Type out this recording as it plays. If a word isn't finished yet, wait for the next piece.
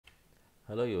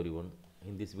Hello everyone.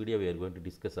 In this video we are going to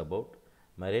discuss about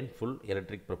marine full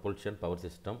electric propulsion power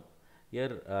system. Here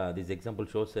this example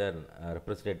shows a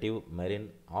representative marine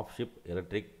off-ship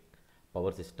electric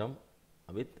power system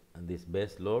with this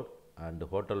base load and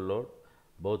hotel load,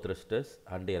 both thrusters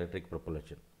and electric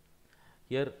propulsion.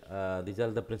 Here these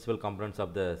are the principal components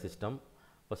of the system.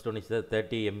 First one is the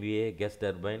 30 MVA gas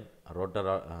turbine,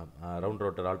 rotor, round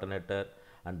rotor alternator,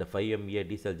 and the 5 MVA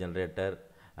diesel generator,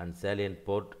 and salient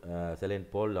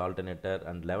pole alternator,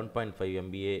 and 11.5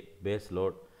 MVA base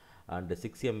load, and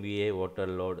 6 MVA water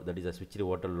load, that is a switched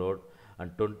water load,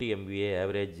 and 20 MVA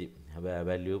average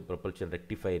value propulsion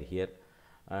rectifier here,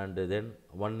 and then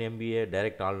 1 MVA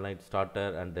direct all night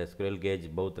starter and a squirrel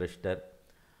gauge bow thruster.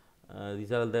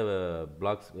 These are all the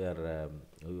blocks we are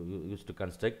used to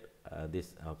construct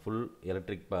this full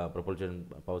electric propulsion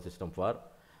power system for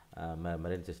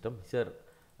marine system. Here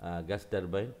gas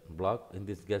turbine block. In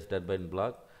this gas turbine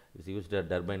block is used a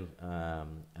turbine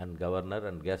and governor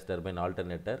and gas turbine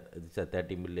alternator. This is a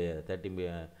 30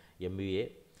 MVA.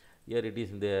 Here it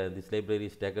is in this library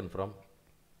is taken from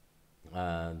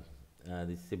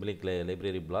this Simulink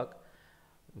library block.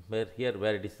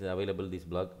 Where it is available, this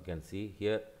block you can see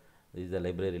here. This is the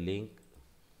library link.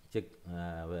 Check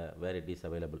where it is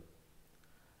available.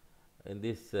 In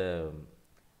this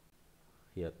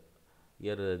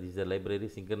here this is a library,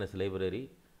 synchronous library.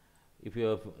 If you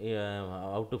have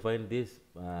how to find this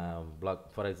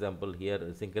block, for example,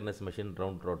 here synchronous machine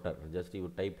round rotor, just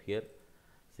you type here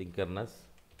synchronous,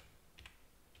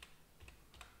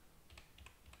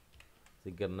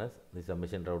 this is a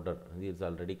machine router. This is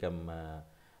already come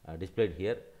displayed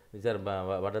here. These are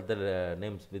what are the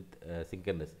names with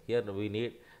synchronous. Here we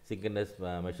need synchronous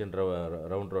machine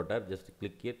round rotor. Just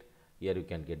click it. Here you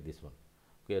can get this one.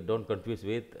 Okay, don't confuse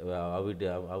with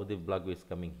how the block is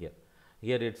coming here.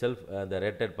 Here itself the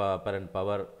rated apparent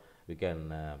power we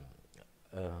can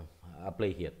apply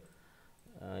here.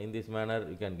 In this manner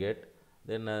you can get.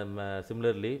 Then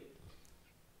similarly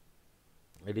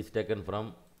it is taken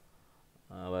from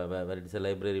where it is a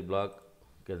library block.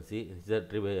 You can see it is a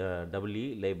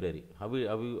EE library. How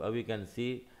you can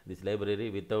see this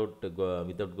library without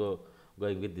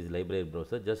going with this library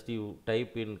browser? Just you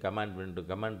type in command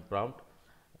prompt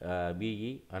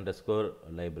VE underscore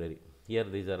library. Here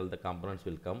these are all the components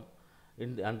will come.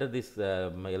 Under this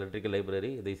electrical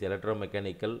library, this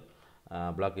electromechanical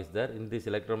block is there. In this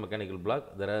electromechanical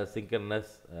block, there are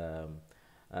synchronous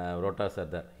rotors are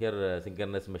there. Here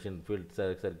synchronous machine field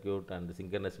circuit and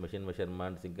synchronous machine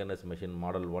measurement, synchronous machine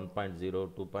model 1.0,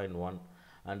 2.1,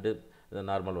 and the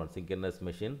normal one, synchronous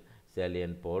machine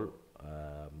salient pole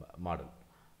model.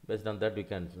 Based on that, you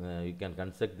can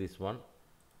construct this one.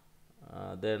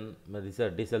 Then this is a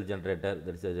diesel generator.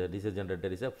 That is a diesel generator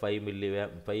is a 5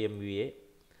 MVA.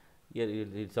 Here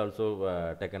it's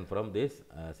also taken from this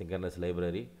synchronous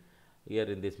library. Here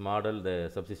in this model,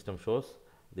 the subsystem shows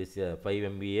this 5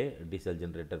 MVA diesel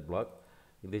generator block.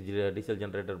 In this diesel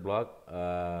generator block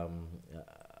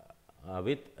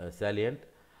with salient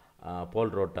pole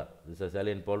rotor. This is a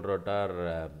salient pole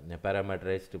rotor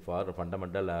parameterized for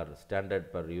fundamental or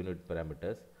standard per unit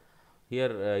parameters.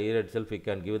 Here itself we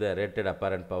can give the rated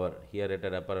apparent power. Here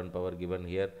rated apparent power given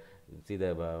here. See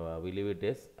the we leave it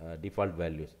as default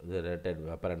values. The rated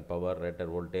apparent power, rated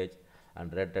voltage,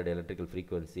 and rated electrical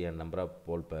frequency and number of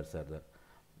pole pairs are there.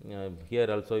 Here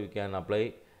also you can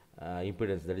apply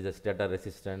impedance, that is a stator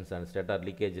resistance and stator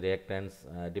leakage reactance.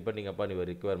 Depending upon your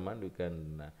requirement, you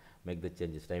can make the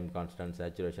changes, time constant,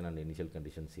 saturation, and initial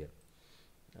conditions here.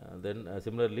 Then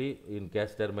similarly in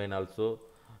gas turbine also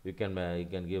you can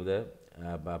give the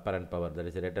apparent power, that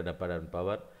is rated apparent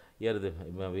power. Here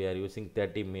we are using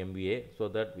 30 MVA, so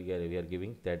that we are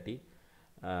giving 30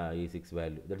 E6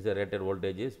 value. That is the rated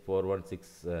voltage is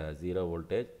 4160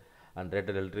 voltage, and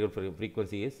rated electrical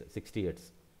frequency is 60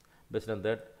 Hz. Based on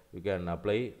that, you can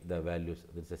apply the values.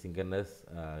 This is a synchronous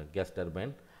gas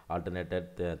turbine alternator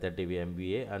 30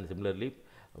 MVA, and similarly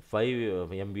 5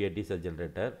 MVA diesel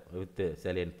generator with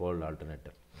salient pole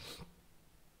alternator.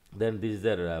 Then this is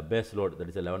their base load, that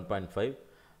is 11.5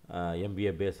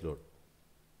 MVA base load.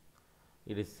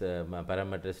 It is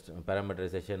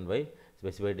parameterization by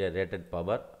specified rated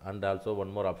power, and also one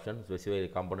more option, specify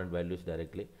component values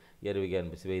directly. Here we can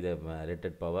specify the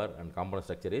rated power, and component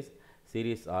structure is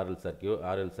series RL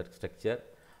structure,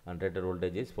 and rated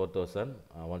voltage is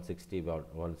 4160 volt.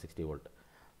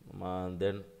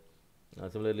 Then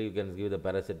similarly you can give the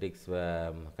parasitics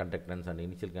conductance and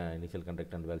initial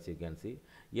conductance values. You can see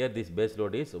here this base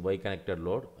load is Y connected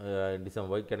load. In this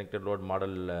Y connected load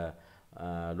model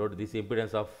load, this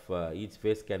impedance of each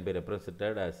phase can be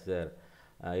represented as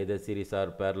either series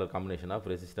or parallel combination of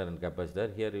resistor and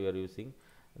capacitor. Here you are using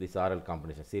this RL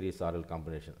combination, series RL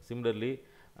combination. Similarly,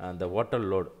 the water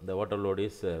load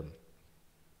is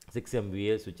 6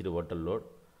 MVA switched water load.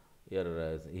 Here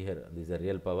this is a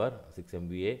real power 6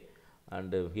 MVA,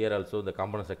 and here also the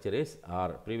component structure is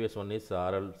R. Previous one is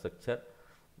RL structure.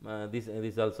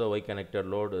 This also Y connected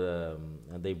load.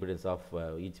 The impedance of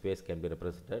each phase can be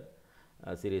represented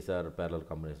series or parallel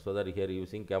combination. So that here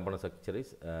using component structure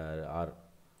is R,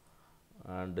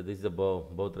 and this is the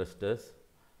both resistors.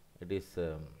 It is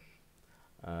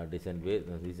designed way.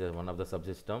 This is one of the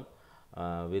subsystem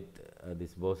with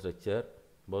this both structure,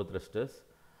 both resistors.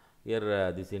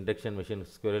 Here this induction machine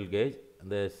squirrel gauge.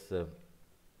 This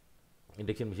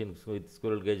induction machine with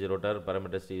squirrel gauge rotor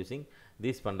parameters using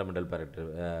these fundamental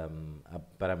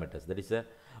parameters. That is a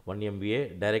 1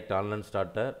 MVA direct online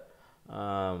starter,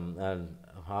 and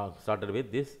started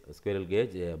with this squirrel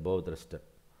gauge both resistor.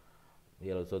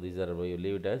 Here also these are, you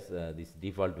leave it as these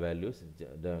default values.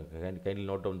 Kindly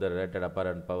note down the rated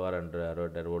apparent power and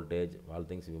rated voltage. All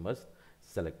things we must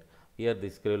select. Here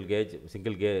this squirrel gauge,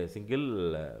 single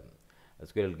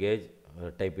squirrel gauge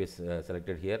type is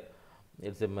selected here.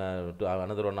 It's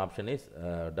another one option is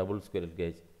double squirrel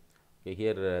gauge. Okay,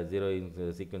 here zero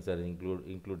sequencer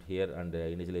include here, and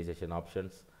initialization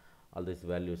options. All these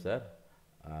values are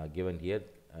given here.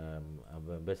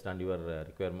 Based on your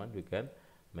requirement, you can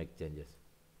make changes.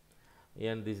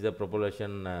 And this is a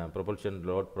propulsion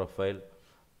load profile,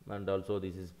 and also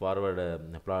this is forward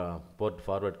port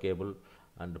forward cable,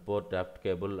 and port aft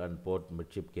cable, and port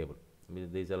midship cable.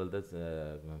 These are all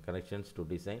the connections to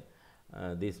design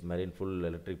this marine full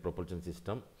electric propulsion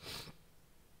system.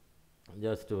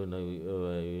 Just to know,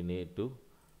 you need to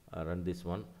run this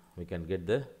one. We can get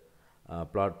the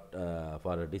plot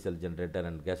for a diesel generator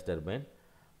and gas turbine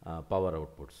power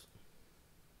outputs,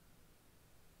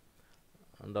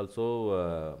 and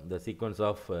also the sequence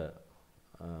of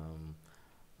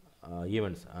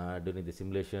events during the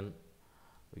simulation.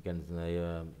 We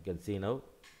can see now.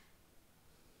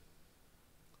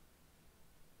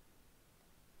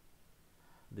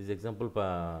 This example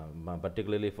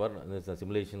particularly for this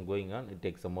simulation going on, it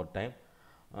takes some more time,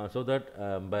 so that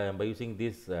by using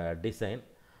this design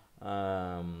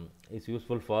is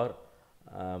useful for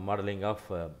modeling of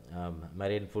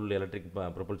marine full electric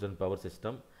propulsion power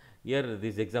system. Here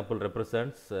this example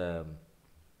represents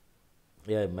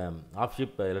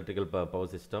off-ship electrical power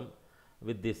system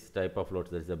with this type of loads.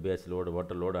 There is a base load,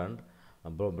 water load, and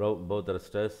both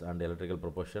resistors and electrical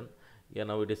propulsion. Here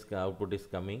now it is output is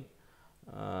coming.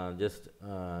 These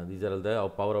are all the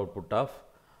power output of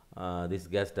this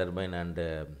gas turbine and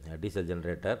diesel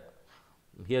generator.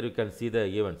 Here you can see the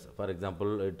events. For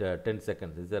example, 10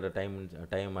 seconds. These are time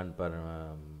and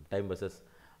per time versus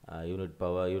unit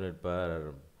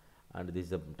power, and this is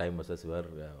the time versus your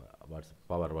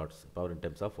power in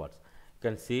terms of watts. You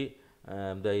can see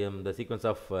the sequence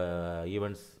of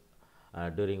events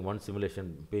during one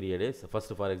simulation period is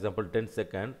first, for example, 10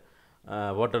 second.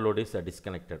 Water load is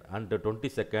disconnected, and 20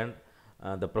 second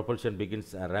the propulsion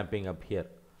begins ramping up here,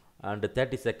 and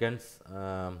 30 seconds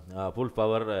full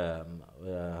power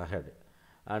ahead,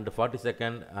 and 40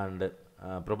 second and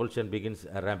propulsion begins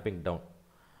ramping down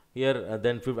here.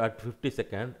 Then at 50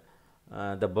 second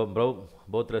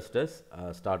both resistors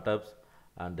startups,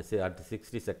 and say at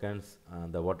 60 seconds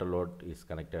the water load is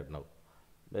connected now.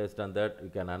 Based on that, you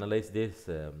can analyze this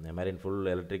marine full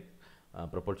electric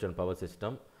propulsion power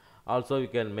system. Also, you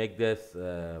can make this,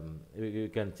 you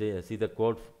can see the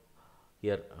code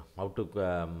here, how to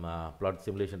plot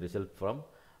simulation result from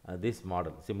this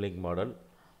model, Simlink model.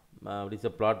 This is a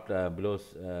plot below,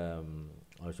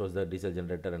 shows the diesel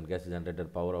generator and gas generator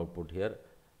power output here.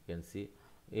 You can see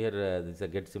here this is a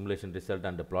get simulation result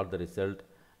and plot the result.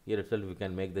 Here itself we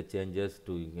can make the changes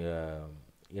to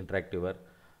interact your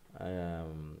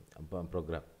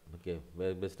program. Okay,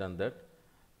 based on that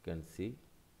you can see,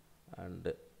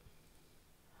 and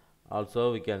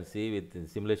also we can see with the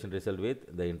simulation result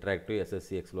with the interactive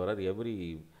SSC Explorer.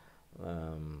 Every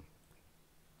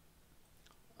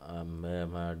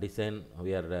design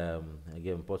we are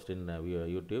again post in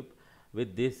YouTube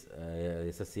with this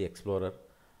SSC Explorer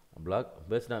blog.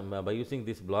 Based on by using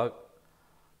this blog,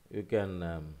 you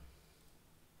can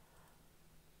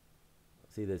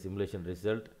see the simulation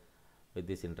result with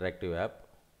this interactive app.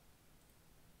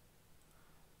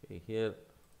 Here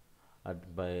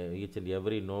by each and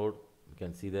every node you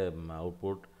can see the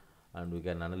output, and we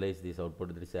can analyze this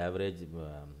output. There is average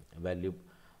value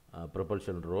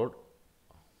propulsion load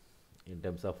in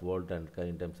terms of volt and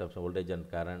in terms of voltage and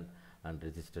current and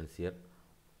resistance here.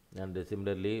 And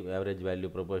similarly average value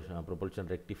propulsion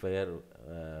rectifier,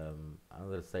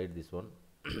 another side, this one.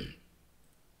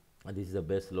 And this is a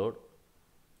base load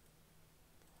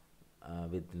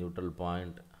with neutral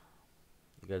point.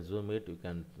 You can zoom it, you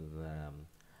can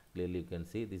clearly you can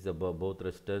see this is both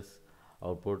thrusters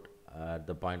output at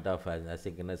the point of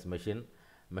asynchronous machine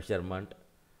measurement,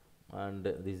 and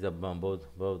this is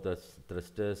both the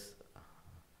thrusters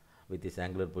with this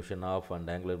angular position of and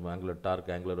angular torque,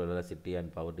 angular velocity,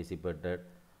 and power dissipated.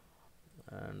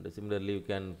 And similarly you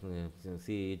can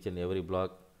see each and every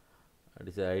block. It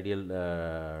is an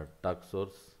ideal torque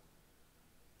source.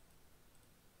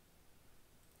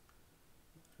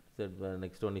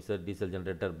 Next one is a diesel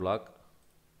generator block.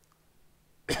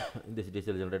 In this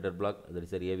diesel generator block, there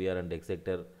is a AVR and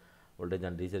exciter voltage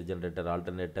and diesel generator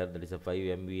alternator. That is a 5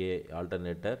 MVA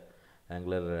alternator.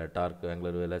 Angular torque,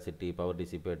 angular velocity, power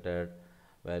dissipated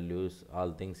values,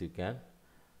 all things you can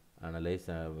analyze.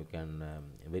 We can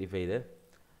verify the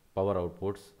power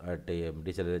outputs at a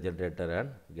diesel generator and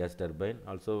gas turbine.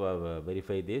 Also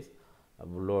verify this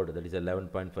load, that is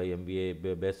 11.5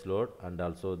 MVA base load, and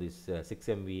also this 6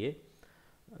 MVA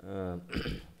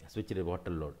switched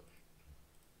water load.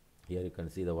 Here you can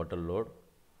see the water load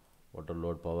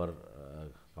power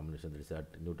combination. That is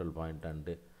at neutral point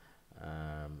and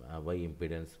Y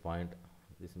impedance point.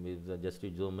 This means just to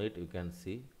zoom it, you can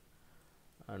see.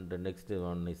 And the next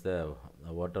one is the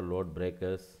water load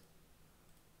breakers,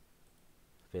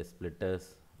 phase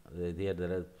splitters. Here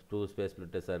there are two phase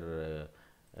splitters are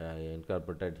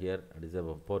incorporated here. It is a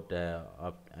port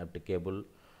optic cable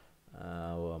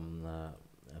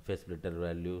phase splitter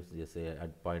values, just say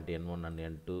at point N1 and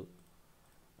N2.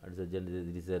 It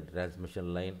is a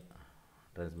transmission line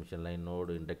node,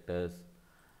 inductors,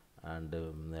 and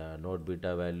node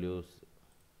beta values.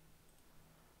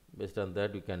 Based on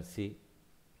that you can see.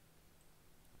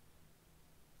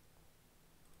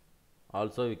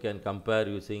 Also you can compare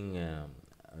using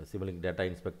Simulink data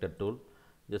inspector tool.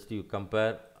 Just you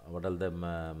compare what are the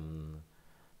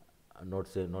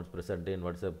nodes present in,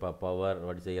 what is the power,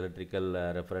 what is the electrical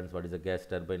reference, what is the gas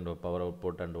turbine power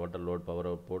output, and water load power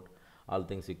output. All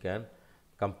things you can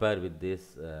compare with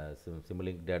this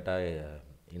Simulink data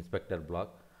inspector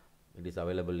block. It is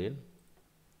available in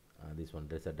this one.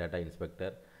 There is a data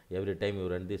inspector. Every time you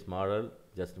run this model,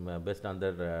 just based on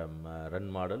the run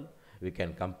model, we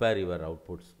can compare your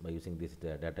outputs by using this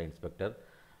data inspector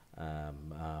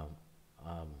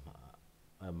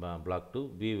block to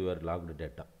view your logged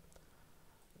data.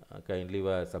 Kindly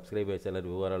subscribe my channel.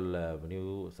 Who are all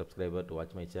new subscriber to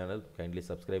watch my channel, kindly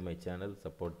subscribe my channel.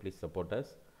 Please support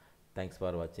us. Thanks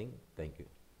for watching. Thank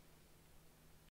you.